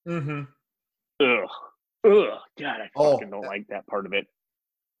 Mm-hmm. Ugh. God, I fucking don't like that part of it.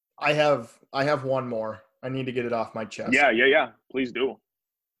 I have one more. I need to get it off my chest. Yeah. Please do.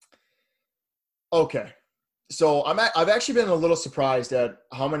 Okay. So I've actually been a little surprised at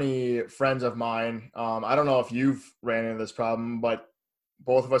how many friends of mine, I don't know if you've ran into this problem, but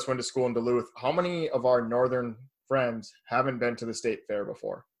both of us went to school in Duluth. How many of our northern friends haven't been to the state fair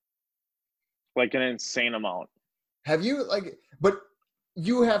before? Like an insane amount. Have you but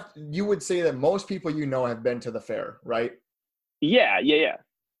you would say that most people have been to the fair, right? Yeah.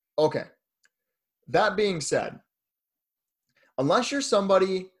 Okay. That being said, unless you're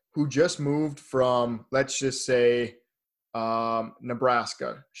somebody who just moved from, let's just say,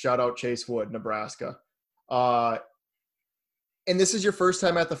 Nebraska. Shout out Chase Wood, Nebraska. And this is your first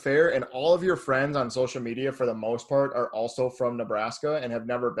time at the fair, and all of your friends on social media, for the most part, are also from Nebraska and have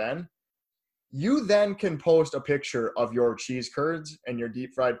never been. You then can post a picture of your cheese curds and your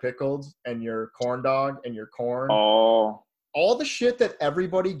deep fried pickles and your corn dog and your corn. Oh. All the shit that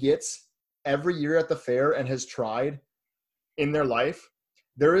everybody gets every year at the fair and has tried in their life.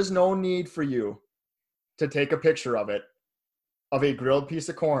 There is no need for you to take a picture of it, of a grilled piece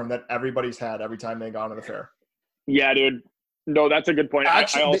of corn that everybody's had every time they've gone to the fair. Yeah, dude. No, that's a good point.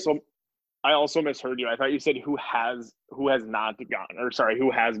 Actually, I also misheard you. I thought you said who has not gone, or sorry, who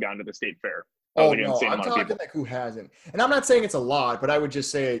has gone to the state fair. Oh, no, I'm talking like who hasn't. And I'm not saying it's a lot, but I would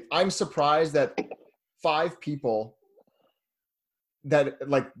just say I'm surprised that 5 people that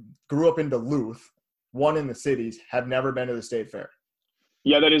like grew up in Duluth, 1 in the cities, have never been to the state fair.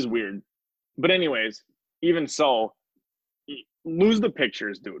 Yeah, that is weird. But anyways, even so, lose the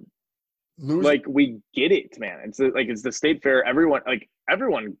pictures, dude. Like, we get it, man. It's the state fair. Everyone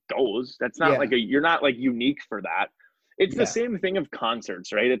goes. That's not you're not like unique for that. It's the same thing of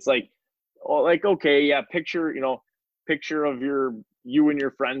concerts, right? It's like, oh, like, okay, yeah, picture of you and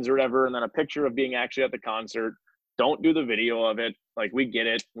your friends or whatever, and then a picture of being actually at the concert. Don't do the video of it. Like, we get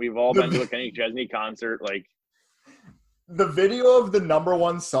it. We've all been to a Kenny Chesney concert. Like, the video of the number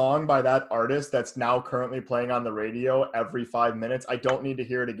one song by that artist that's now currently playing on the radio every 5 minutes, I don't need to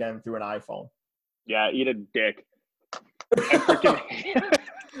hear it again through an iPhone. Yeah, eat a dick.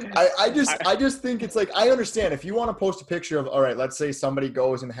 I just think it's like, I understand if you want to post a picture of, all right, let's say somebody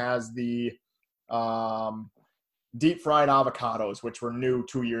goes and has the deep fried avocados, which were new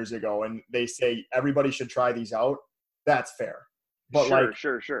 2 years ago, and they say everybody should try these out. That's fair. But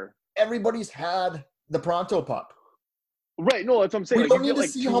sure. Everybody's had the Pronto Pup. Right, no, that's what I'm saying. We don't need to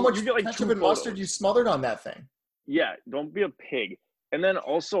see how much ketchup and mustard you smothered on that thing. Yeah, don't be a pig. And then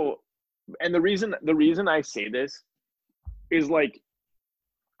also, And the reason I say this is like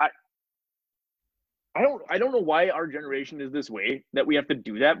I don't know why our generation is this way that we have to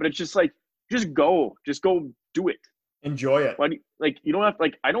do that, but it's just like just go do it. Enjoy it. Why do you don't have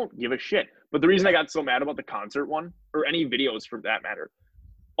like I don't give a shit. But the reason Yeah. I got so mad about the concert one or any videos for that matter,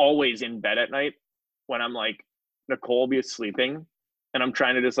 always in bed at night when I'm like Nicole will be sleeping and I'm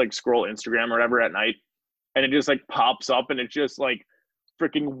trying to just like scroll Instagram or whatever at night and it just like pops up and it's just like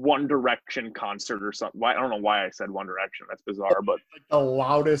freaking One Direction concert or something. I don't know why I said One Direction. That's bizarre, but Like the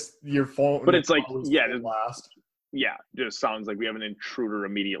loudest your phone. but it's like yeah, last. just sounds like we have an intruder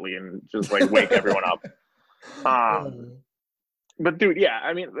immediately and just like wake everyone up. But dude, yeah,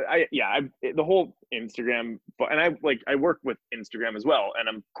 I mean, the whole Instagram, and I work with Instagram as well, and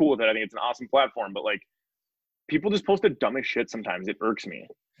I'm cool with it. I think it's an awesome platform, but like, people just post the dumbest shit sometimes. It irks me.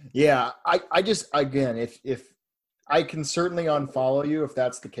 Yeah, I just again, if I can certainly unfollow you if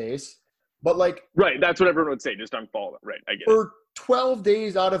that's the case, but like, Right, that's what everyone would say. Just unfollow. Right, I get it. for 12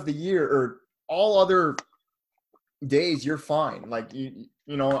 days out of the year or all other days, you're fine. Like you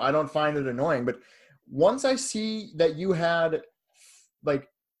know, I don't find it annoying, but once I see that you had like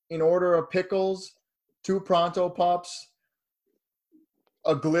an order of pickles, 2 Pronto Pups,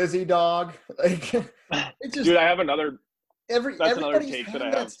 a glizzy dog, like it just Dude, I have another. That's another everybody's take had that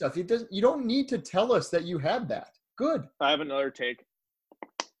I that have. stuff. You don't need to tell us that you had that. Good. I have another take.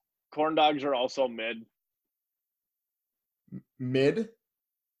 Corn dogs are also Mid.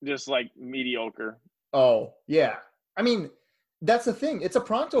 just like mediocre. Oh yeah. I mean, that's the thing. It's a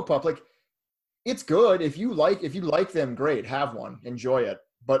Pronto Pup. Like, it's good if you like them. Great, have one, enjoy it.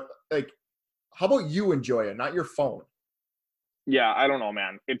 But like, how about you enjoy it, not your phone? Yeah, I don't know,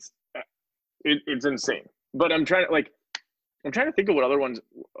 man. It's insane. But I'm trying to think of what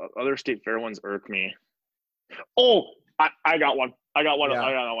other state fair ones irk me. Oh, I got one. I got one. Yeah.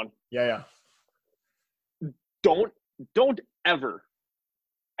 I got one. Yeah. Don't ever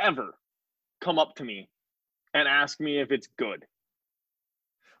come up to me and ask me if it's good.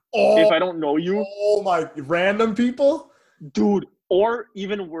 Oh, If I don't know you, oh my, random people. dude, or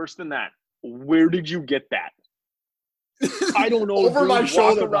even worse than that, where did you get that? I don't know. Over dude. my Walk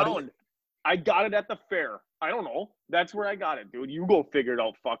shoulder, around. buddy. I got it at the fair. I don't know. That's where I got it, dude. You go figure it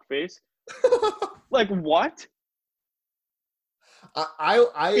out, fuckface. Like what?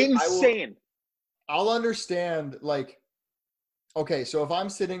 Insane. I'll understand. Like, okay, so if I'm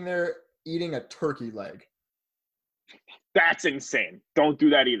sitting there eating a turkey leg, That's insane. Don't do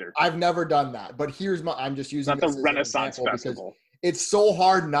that either. I've never done that. But I'm just using Not the this as Renaissance an example Festival. because it's so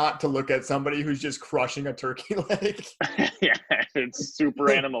hard not to look at somebody who's just crushing a turkey leg. Yeah, it's super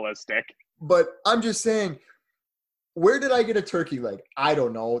animalistic. But I'm just saying, where did I get a turkey leg? I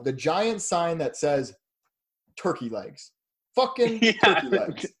don't know. The giant sign that says turkey legs. Fucking turkey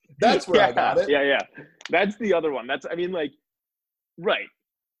legs. That's where I got it. Yeah. That's the other one. I mean, like, right.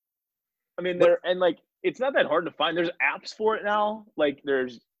 I mean, it's not that hard to find. There's apps for it now. Like,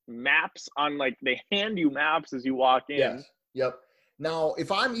 there's maps on, like, they hand you maps as you walk in. Yes. Yep. Now,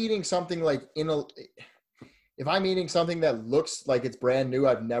 if I'm eating something like if I'm eating something that looks like it's brand new,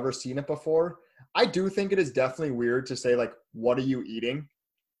 I've never seen it before, I do think it is definitely weird to say, like, what are you eating?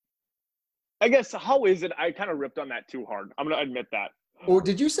 I guess, how is it? I kind of ripped on that too hard. I'm going to admit that. Or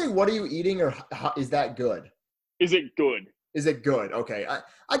did you say, what are you eating, or is that good? Is it good? Is it good? Okay.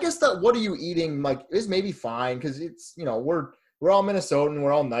 I guess that what are you eating, like, is maybe fine because it's, you know, we're all Minnesotan.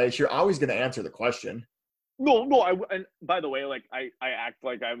 We're all nice. You're always going to answer the question. No. And by the way, like, I act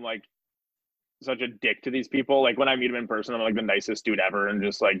like I'm, like, such a dick to these people. Like, when I meet them in person, I'm like the nicest dude ever and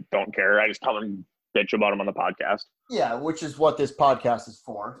just, like, don't care. I just tell them bitch about them on the podcast. Yeah, which is what this podcast is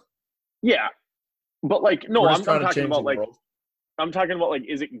for. Yeah. But, like, no, I'm talking about, like, world. I'm talking about, like,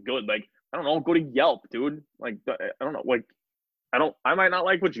 is it good? Like, I don't know. Go to Yelp, dude. Like, I don't know. Like, I might not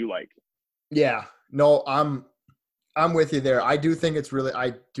like what you like. Yeah. No, I'm with you there. I do think it's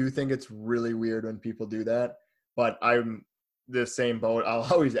really weird when people do that, but I'm the same boat. I'll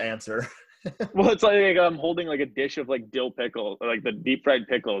always answer. Well, it's like I'm holding like a dish of like dill pickle, like the deep fried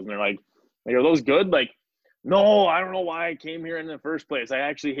pickles, and they're like, are those good? Like, no, I don't know why I came here in the first place. I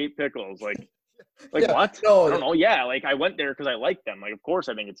actually hate pickles. Like Yeah, what? no, I don't know. Yeah, like I went there because I like them. Like, of course,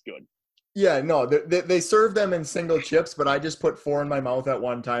 I think it's good. Yeah, no, they serve them in single chips, but I just put 4 in my mouth at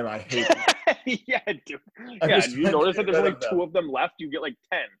one time. I hate them. Yeah, dude. I'm Yeah, just you trying to notice that get there's rid like of 2 of them left. You get like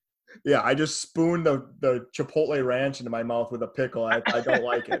 10. Yeah, I just spoon the Chipotle ranch into my mouth with a pickle. I don't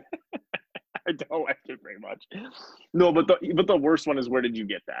like it. I don't like it very much. No, but the worst one is, where did you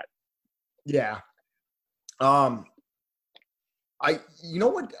get that? Yeah. You know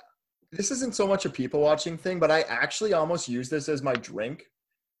what? This isn't so much a people watching thing, but I actually almost use this as my drink.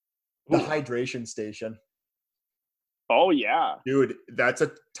 The hydration station. Oh yeah, Dude, that's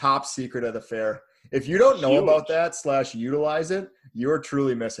a top secret of the fair. If you don't know about that / utilize it, you're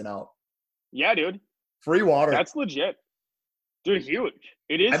truly missing out. Yeah, dude. Free water. That's legit. Dude, huge.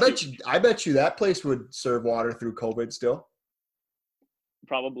 It is. I bet you that place would serve water through COVID still.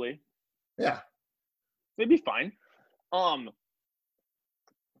 Probably. Yeah. They'd be fine. I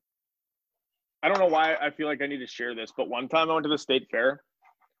don't know why I feel like I need to share this, but one time I went to the state fair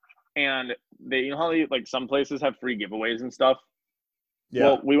and you know how like some places have free giveaways and stuff? Yeah.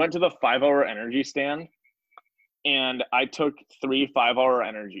 Well, we went to the 5-hour energy stand and I took 3 5-hour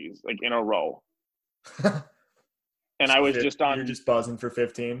energies like in a row. And I was just on. You're just buzzing for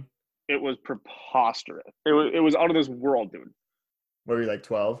 15. It was preposterous. It was out of this world, dude. What were you, like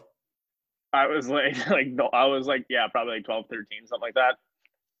 12? I was like yeah, probably like 12, 13, something like that.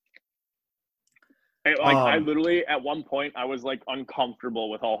 I literally at one point I was like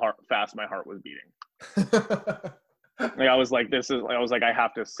uncomfortable with how fast my heart was beating. Like I was like, I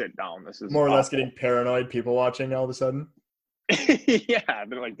have to sit down. This is more or less getting paranoid. People watching all of a sudden. Yeah,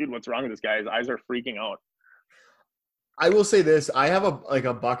 they're like, dude, what's wrong with this guy? His eyes are freaking out. I will say this: I have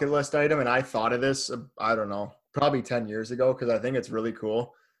a bucket list item, and I thought of this. I don't know, probably 10 years ago, because I think it's really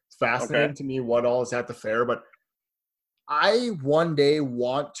cool. It's fascinating to me what all is at the fair, but I one day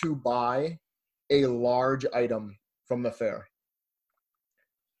want to buy a large item from the fair.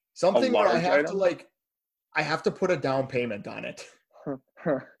 Something where I have to put a down payment on it.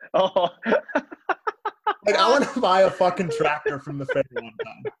 Oh. Like I want to buy a fucking tractor from the fair one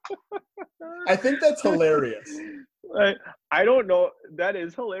time. I think that's hilarious. I don't know. That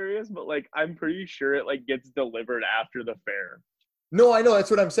is hilarious, but like I'm pretty sure it like gets delivered after the fair. No, I know. That's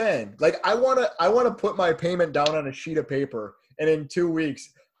what I'm saying. Like I want to put my payment down on a sheet of paper, and in 2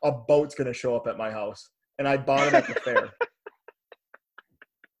 weeks, a boat's going to show up at my house, and I bought it at the fair.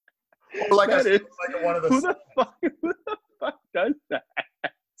 Or like one of the. Who the fuck does that?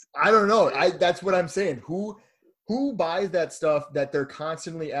 I don't know. That's what I'm saying. Who buys that stuff that they're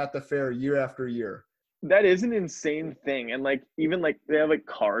constantly at the fair year after year? That is an insane thing. And like even like they have like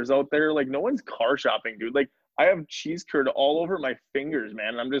cars out there. Like no one's car shopping, dude. Like I have cheese curd all over my fingers, man.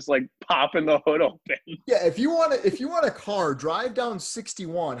 And I'm just like popping the hood open. Yeah, if you want a car, drive down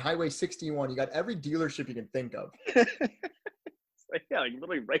 61, Highway 61. You got every dealership you can think of. Like, yeah, like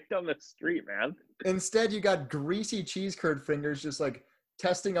literally right down the street, man. Instead, you got greasy cheese curd fingers just like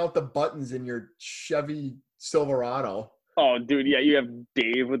testing out the buttons in your Chevy Silverado. Oh, dude, yeah, you have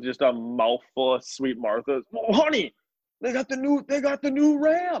Dave with just a mouthful of Sweet Martha's. Oh, honey, they got the new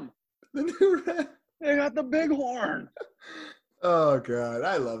Ram. The new Ram. They got the Bighorn. Oh God,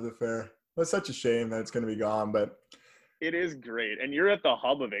 I love the fair. It's such a shame that it's going to be gone, but it is great. And you're at the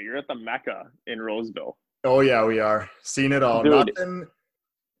hub of it. You're at the Mecca in Roseville. Oh yeah, we are. Seen it all. Dude. Nothing.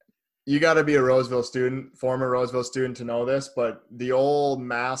 You got to be a Roseville student, former Roseville student, to know this. But the old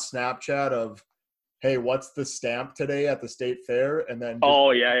mass Snapchat of, "Hey, what's the stamp today at the state fair?" and then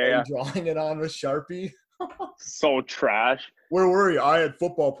drawing it on with Sharpie. So trash. Where were you? I had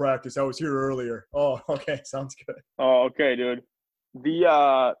football practice. I was here earlier. Oh, okay, sounds good. Oh, okay, dude.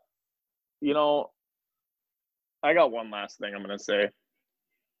 The I got one last thing I'm gonna say.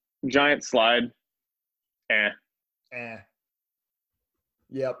 Giant slide.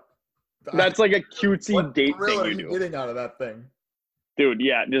 Yep. That's like a cutesy date thing you do. What are you getting out of that thing? Dude,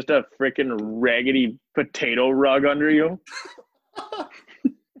 yeah, just a freaking raggedy potato rug under you.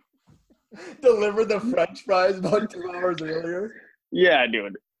 Delivered the French fries about 2 hours earlier. Yeah,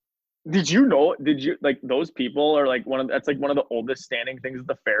 dude. Did you like those people are like that's like one of the oldest standing things at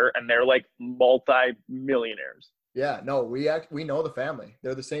the fair, and they're like multi-millionaires. Yeah, no, we know the family.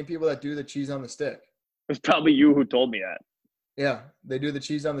 They're the same people that do the cheese on the stick. It's probably you who told me that. Yeah, they do the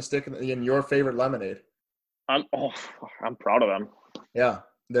cheese on the stick in your favorite lemonade. I'm proud of them. Yeah,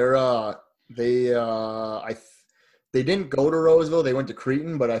 they didn't go to Roseville. They went to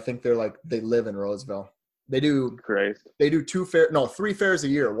Cretin, but I think they live in Roseville. They do. Great. They do 3 fairs a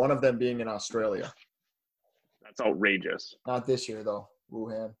year. One of them being in Australia. That's outrageous. Not this year though,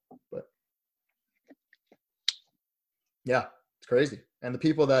 Wuhan. But yeah, it's crazy. And the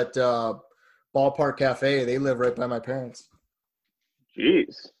people that Ballpark Cafe, they live right by my parents.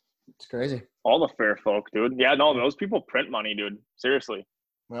 Jeez. It's crazy. All the fair folk, dude. Yeah, no, those people print money, dude. Seriously.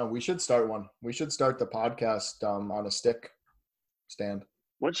 Well, we should start one. We should start the podcast on a stick stand.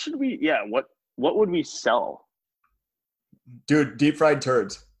 What should we? Yeah, what would we sell? Dude, deep fried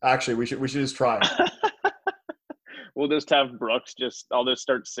turds. Actually, we should just try. We'll just have Brooks. I'll just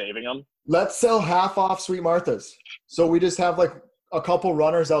start saving them. Let's sell half off Sweet Martha's. So we just have like a couple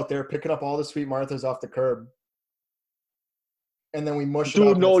runners out there picking up all the Sweet Martha's off the curb. and then we mush it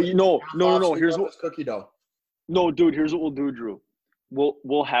up. Dude, no, and it's no. Here's what cookie dough. No, dude, here's what we'll do, Drew.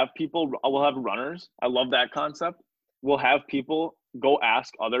 We'll have runners. I love that concept. We'll have people go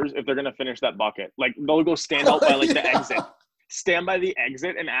ask others if they're gonna finish that bucket. Like they'll go stand out by like the exit. Stand by the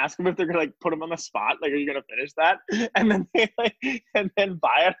exit and ask them if they're gonna like put them on the spot. Like, are you gonna finish that? And then they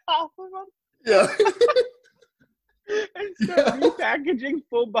buy it off of them. Yeah. And start repackaging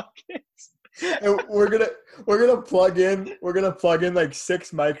full buckets. And we're gonna plug in like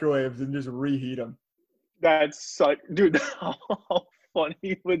 6 microwaves and just reheat them. That's such, dude. How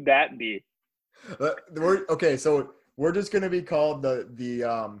funny would that be? So we're just gonna be called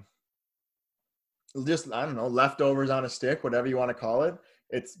the just, I don't know, leftovers on a stick, whatever you want to call it.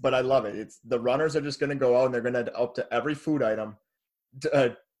 But I love it. It's the runners are just gonna go out and they're gonna up to every food item,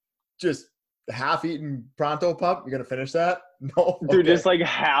 just half-eaten pronto pup. You're gonna finish that? No, dude. Just like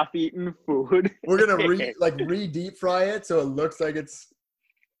half-eaten food. We're gonna re-deep fry it so it looks like it's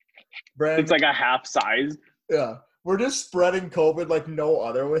brand. It's like a half size. Yeah, we're just spreading COVID like no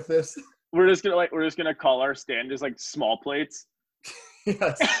other with this. We're just gonna call our stand just like small plates.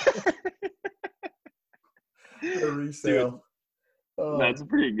 Yes. The resale. That's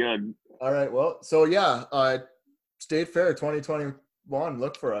pretty good. All right. Well, so yeah, State Fair 2021.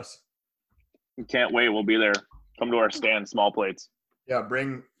 Look for us. Can't wait. We'll be there. Come to our stand, small plates. Yeah,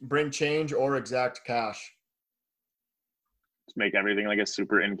 bring change or exact cash. Just make everything like a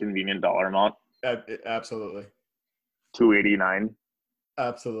super inconvenient dollar amount. Absolutely. $2.89.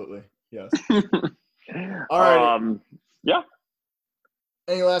 Absolutely. Yes. All right. Yeah.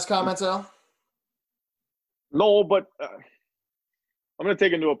 Any last comments, Al? No, but I'm going to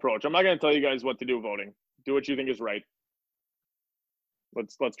take a new approach. I'm not going to tell you guys what to do voting. Do what you think is right.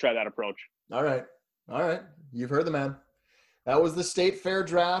 Let's try that approach. All right. You've heard the man. That was the State Fair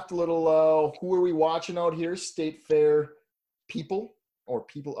draft. A little, who are we watching out here? State Fair people or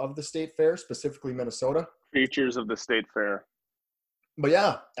people of the State Fair, specifically Minnesota. Creatures of the State Fair. But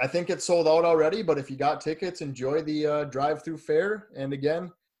yeah, I think it's sold out already. But if you got tickets, enjoy the drive-through fair. And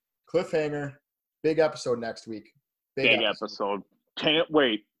again, cliffhanger, big episode next week. Big episode. Can't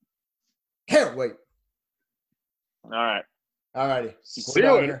wait. Can't wait. All right. All righty. See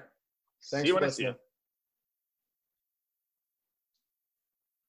you later. Thanks for listening.